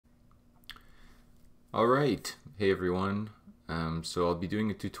All right, hey everyone. So I'll be doing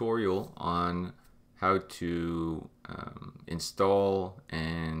a tutorial on how to install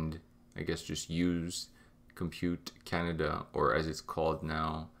and I guess just use Compute Canada, or as it's called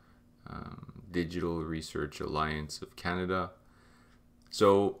now, Digital Research Alliance of Canada.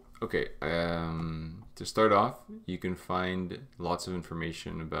 So, okay, to start off, you can find lots of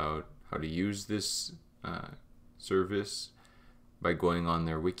information about how to use this service by going on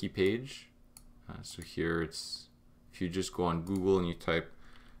their wiki page. So here it's, if you just go on Google and you type,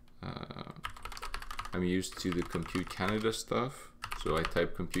 I'm used to the Compute Canada stuff, so I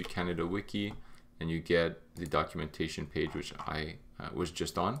type Compute Canada wiki and you get the documentation page, which I was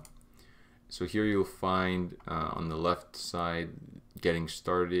just on. So here you'll find on the left side, getting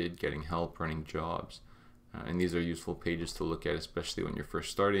started, getting help, running jobs. And these are useful pages to look at, especially when you're first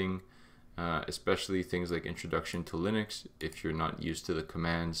starting, especially things like Introduction to Linux, if you're not used to the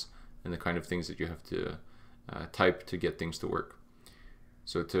commands and the kind of things that you have to type to get things to work.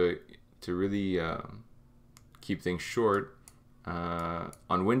 So to really keep things short,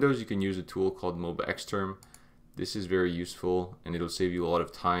 on Windows you can use a tool called MobaXterm. This is very useful and it'll save you a lot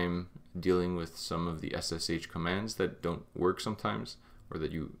of time dealing with some of the SSH commands that don't work sometimes, or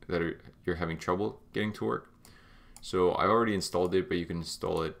that you're having trouble getting to work. So I've already installed it, but you can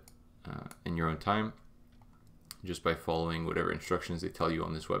install it in your own time just by following whatever instructions they tell you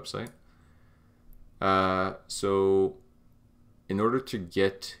on this website. So in order to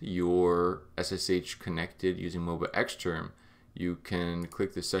get your SSH connected using MobaXterm, you can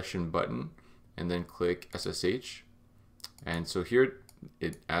click the session button and then click SSH. And so here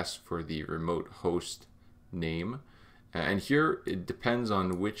it asks for the remote host name. And here it depends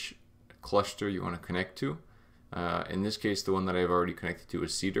on which cluster you want to connect to. In this case, the one that I've already connected to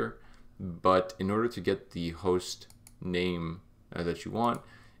is Cedar. But in order to get the host name that you want,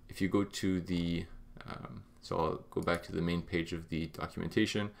 if you go to the, so I'll go back to the main page of the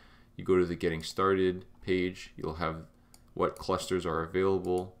documentation, you go to the Getting Started page, you'll have what clusters are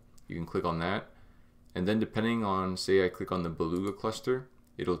available. You can click on that. And then depending on, say I click on the Beluga cluster,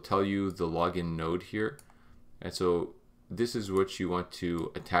 it'll tell you the login node here. And so this is what you want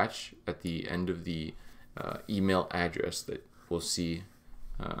to attach at the end of the email address that we'll see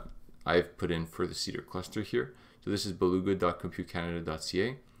I've put in for the Cedar cluster here. So this is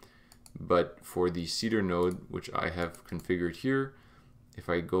beluga.computecanada.ca. But for the Cedar node, which I have configured here, if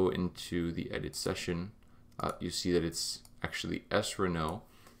I go into the edit session, you see that it's actually S Renault.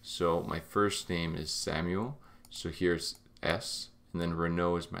 So my first name is Samuel. So here's S, and then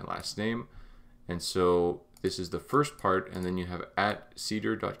Renault is my last name. And so this is the first part, and then you have at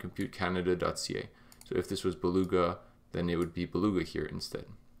cedar.computecanada.ca. So if this was Beluga, then it would be Beluga here instead.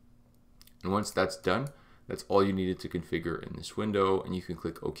 And once that's done, that's all you needed to configure in this window, and you can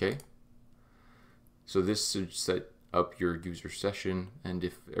click OK. So this should set up your user session, and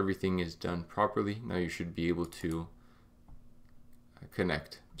if everything is done properly, now you should be able to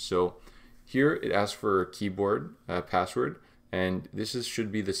connect. So here it asks for a keyboard password, and this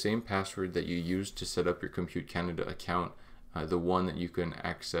should be the same password that you used to set up your Compute Canada account, the one that you can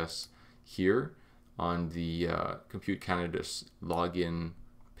access here on the Compute Canada's login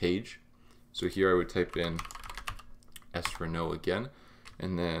page. So here I would type in S for no again,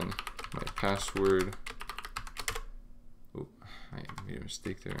 and then my password. Oh, I made a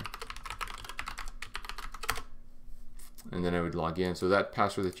mistake there. And then I would log in. So that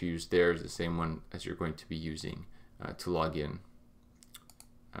password that you used there is the same one as you're going to be using to log in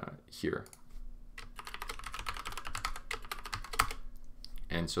here.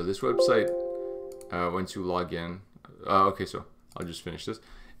 And so this website, once you log in, okay, so I'll just finish this.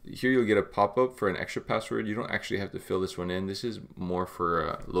 Here you'll get a pop-up for an extra password. You don't actually have to fill this one in. This is more for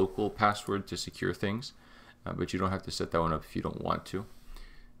a local password to secure things, but you don't have to set that one up if you don't want to.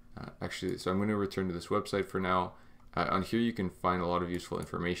 Actually, so I'm going to return to this website for now. On here you can find a lot of useful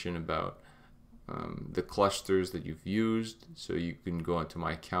information about the clusters that you've used. So you can go onto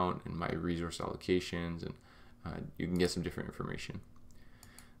my account and my resource allocations, and you can get some different information.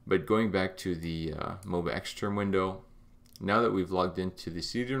 But going back to the MobaXterm window, now that we've logged into the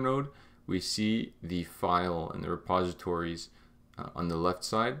Cedar node, we see the file and the repositories on the left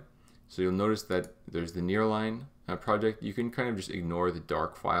side. So you'll notice that there's the Nearline project. You can kind of just ignore the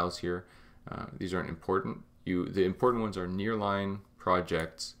dark files here. These aren't important. The important ones are Nearline,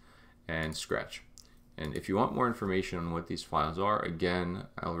 projects, and Scratch. And if you want more information on what these files are, again,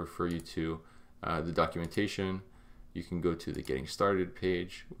 I'll refer you to the documentation. You can go to the Getting Started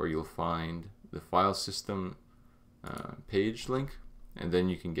page where you'll find the file system page link, and then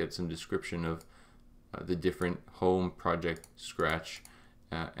you can get some description of the different home, project, Scratch,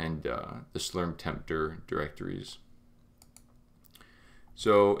 and the slurm tempter directories.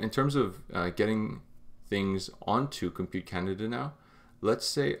 So in terms of getting things onto Compute Canada now, let's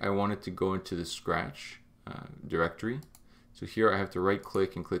say I wanted to go into the Scratch directory. So here I have to right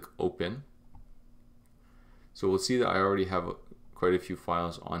click and click Open. So we'll see that I already have quite a few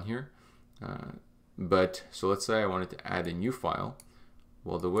files on here. So let's say I wanted to add a new file.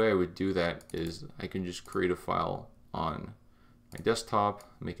 Well, the way I would do that is I can just create a file on my desktop,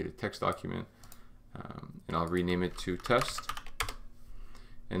 make it a text document, and I'll rename it to test.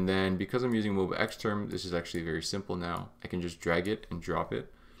 And then because I'm using MobaXterm, this is actually very simple now. I can just drag it and drop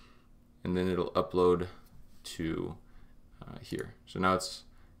it, and then it'll upload to here. So now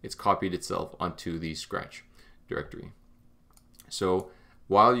it's copied itself onto the Scratch directory. So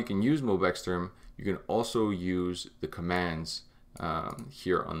while you can use MobaXterm, you can also use the commands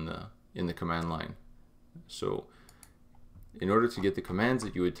here in the command line. So in order to get the commands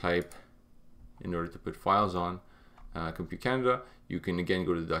that you would type in order to put files on Compute Canada, you can again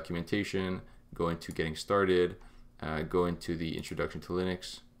go to the documentation, go into getting started, go into the introduction to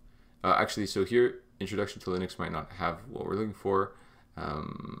Linux. Actually, so here, introduction to Linux might not have what we're looking for.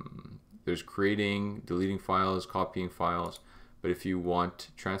 There's creating, deleting files, copying files, but if you want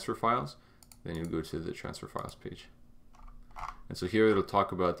transfer files, then you go to the transfer files page. And so here it'll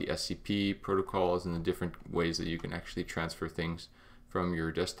talk about the SCP protocols and the different ways that you can actually transfer things from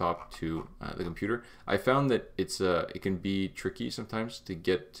your desktop to the computer. I found that it can be tricky sometimes to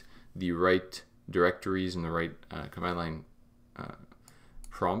get the right directories and the right command line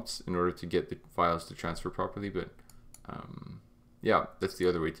prompts in order to get the files to transfer properly, but yeah, that's the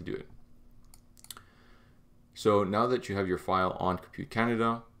other way to do it. So now that you have your file on Compute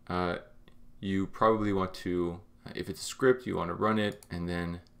Canada, you probably want to, if it's a script, you want to run it, and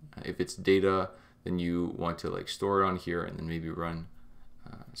then if it's data, then you want to like store it on here and then maybe run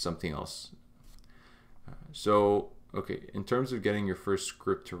something else. Okay, in terms of getting your first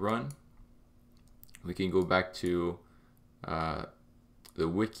script to run, we can go back to the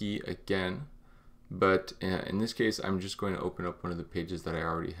wiki again, but in this case I'm just going to open up one of the pages that I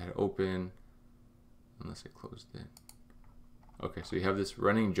already had open, unless I closed it. Okay, so you have this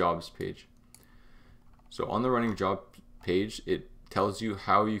running jobs page. So on the running job page, it tells you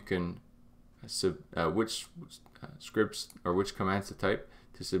how you can which scripts or which commands to type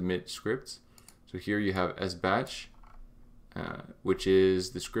to submit scripts. So here you have sbatch, which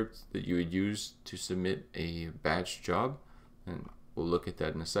is the script that you would use to submit a batch job, and we'll look at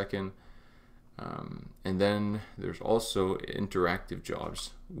that in a second. And then there's also interactive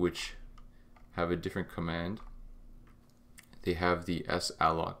jobs, which have a different command. They have the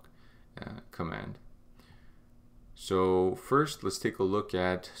salloc command. So first, let's take a look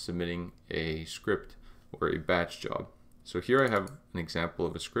at submitting a script or a batch job. So here I have an example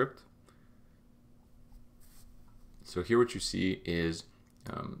of a script. So here what you see is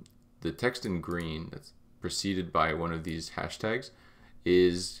the text in green that's preceded by one of these hashtags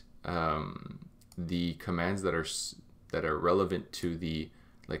is the commands that are relevant to the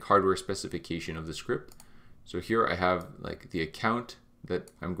hardware specification of the script. So here I have the account that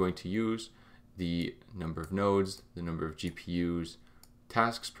I'm going to use, the number of nodes, the number of GPUs,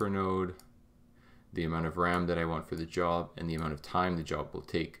 tasks per node, the amount of RAM that I want for the job, and the amount of time the job will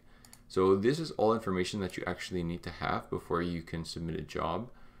take. So this is all information that you actually need to have before you can submit a job.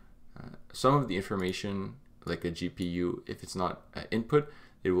 Some of the information, like a GPU, if it's not input,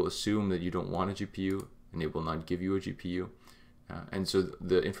 it will assume that you don't want a GPU and it will not give you a GPU. And so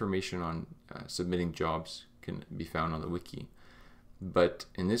the information on submitting jobs can be found on the wiki. But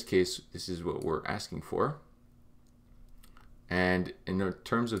in this case, this is what we're asking for. And in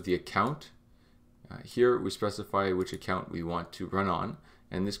terms of the account, here we specify which account we want to run on,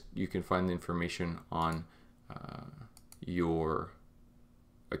 and this you can find the information on your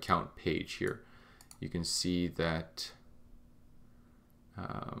account page here. You can see that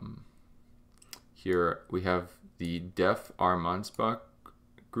here we have the def Armansbach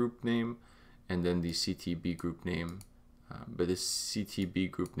group name and then the CTB group name. But this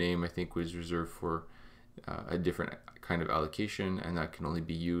CTB group name I think was reserved for a different kind of allocation, and that can only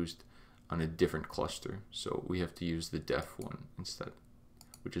be used on a different cluster. So we have to use the def one instead,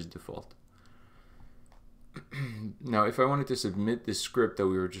 which is default. Now if I wanted to submit this script that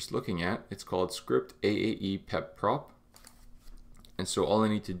we were just looking at, it's called script A.A.E. pep prop. And so all I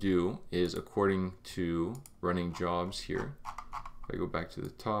need to do is, according to running jobs here, if I go back to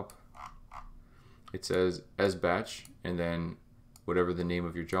the top, it says sbatch and then whatever the name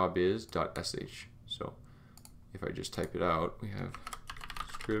of your job is .sh. So if I just type it out, we have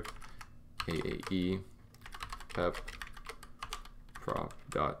script A.A.E. pep prop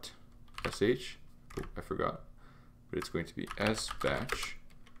dot sh. Oh, I forgot, but it's going to be sbatch.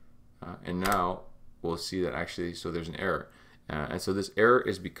 And now we'll see that actually, so there's an error. And so this error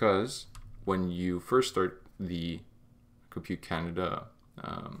is because when you first start the Compute Canada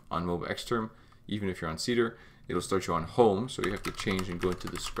on MobaXterm, even if you're on Cedar, it'll start you on home. So you have to change and go into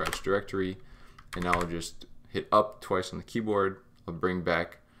the scratch directory. And now I'll just hit up twice on the keyboard. I'll bring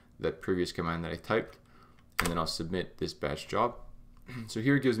back that previous command that I typed, and then I'll submit this batch job. So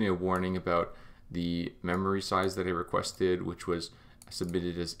here it gives me a warning about the memory size that I requested, which was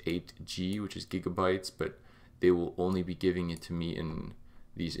submitted as 8G, which is gigabytes, but they will only be giving it to me in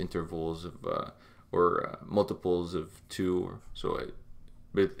these intervals of multiples of 2,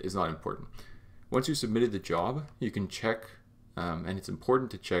 but it's not important. Once you submitted the job, you can check, and it's important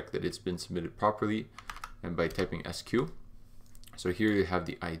to check that it's been submitted properly, and by typing SQ. So here you have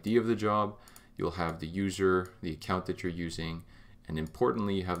the ID of the job, you'll have the user, the account that you're using, and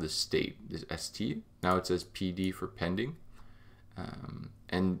importantly you have the state, this ST. Now it says PD for pending.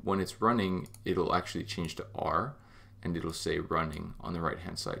 And when it's running, it'll actually change to R, and it'll say running on the right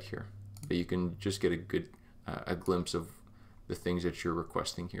hand side here. But you can just get a good a glimpse of the things that you're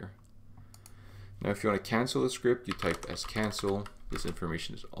requesting here. Now if you want to cancel the script, you type scancel. This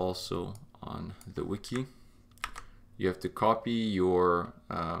information is also on the wiki. You have to copy your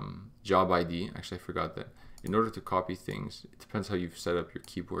job ID. Actually, I forgot that. In order to copy things, it depends how you've set up your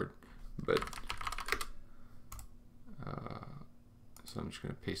keyboard, but so I'm just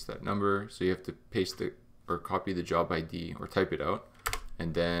going to paste that number. So you have to paste or copy the job ID or type it out,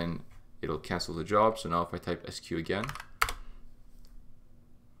 and then it'll cancel the job. So now if I type SQ again,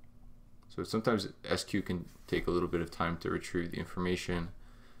 so sometimes SQ can take a little bit of time to retrieve the information.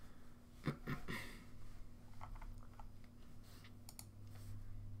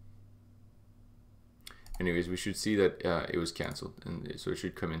 Anyways, we should see that it was canceled, and so it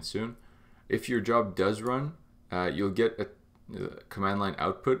should come in soon. If your job does run, you'll get a command line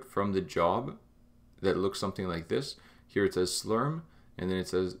output from the job that looks something like this. Here it says slurm, and then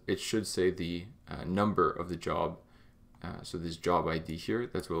it should say the number of the job. So this job ID here,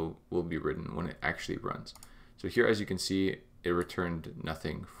 that's what will be written when it actually runs. So here, as you can see, it returned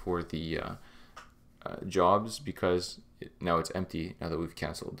nothing for the jobs because now it's empty now that we've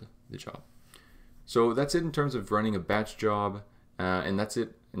canceled the job. So that's it in terms of running a batch job, and that's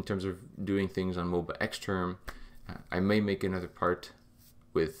it in terms of doing things on MobaXterm. I may make another part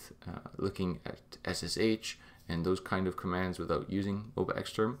with looking at SSH and those kind of commands without using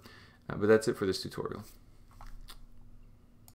MobaXterm, but that's it for this tutorial.